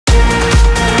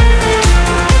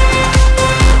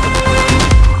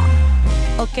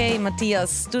Hey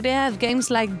Mathias, do they have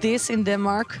games like this in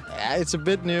Denmark? Yeah, it's a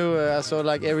bit new. So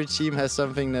like every team has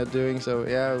something they're doing. So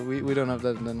yeah, we don't have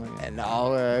that in Denmark. And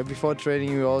now before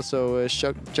training, we also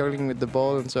juggling with the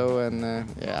ball and so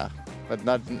yeah. But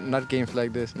not games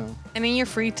like this, no. And in your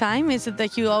free time, is it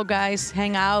that you all guys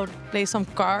hang out, play some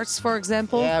cards, for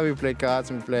example? Yeah, we play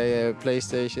cards and we play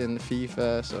PlayStation,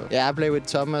 FIFA. So yeah, I play with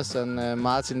Thomas and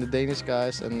Martin, the Danish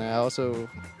guys, and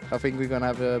I think we're gonna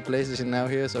have a PlayStation now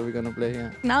here, so we're gonna play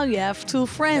here. Now you have two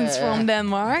friends from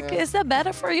Denmark. Yeah. Is that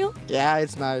better for you? Yeah,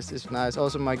 it's nice. It's nice.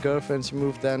 Also, my girlfriend, she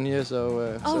moved down here,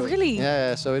 so. Really?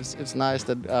 Yeah. So it's nice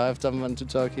that I have someone to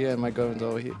talk here, and my girlfriend's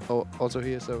also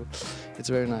here, so it's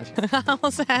very nice. I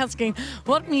was asking,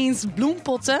 what means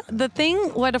bloempotten? The thing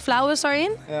where the flowers are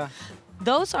in? Yeah.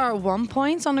 Those are 1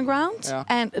 point on the ground. Yeah.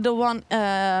 And the one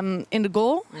in the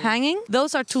goal, hanging,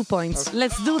 those are 2 points. Okay.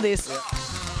 Let's do this. Yeah.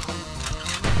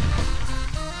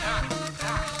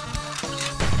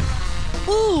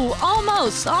 Ooh,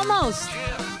 almost.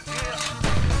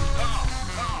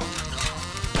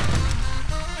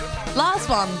 Last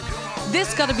one.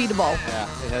 This gotta be the ball. Yeah,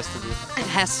 it has to be. It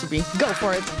has to be. Go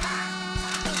for it.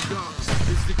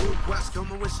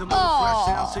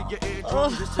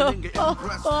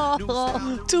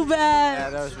 Too bad. Yeah,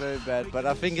 that was very bad. But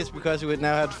I think it's because we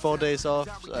now had 4 days off.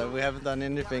 We haven't done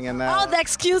anything, and now. Oh, the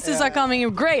excuses are coming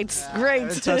in. Great. I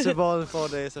haven't touched the ball in 4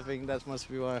 days. I think that must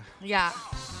be why. Ja.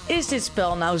 Is dit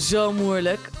spel nou zo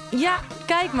moeilijk? Ja,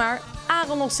 kijk maar.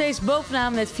 Aaron nog steeds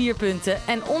bovenaan met 4 punten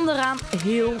en onderaan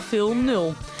heel veel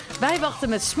 0. Wij wachten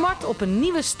met smart op een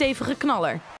nieuwe stevige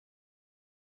knaller.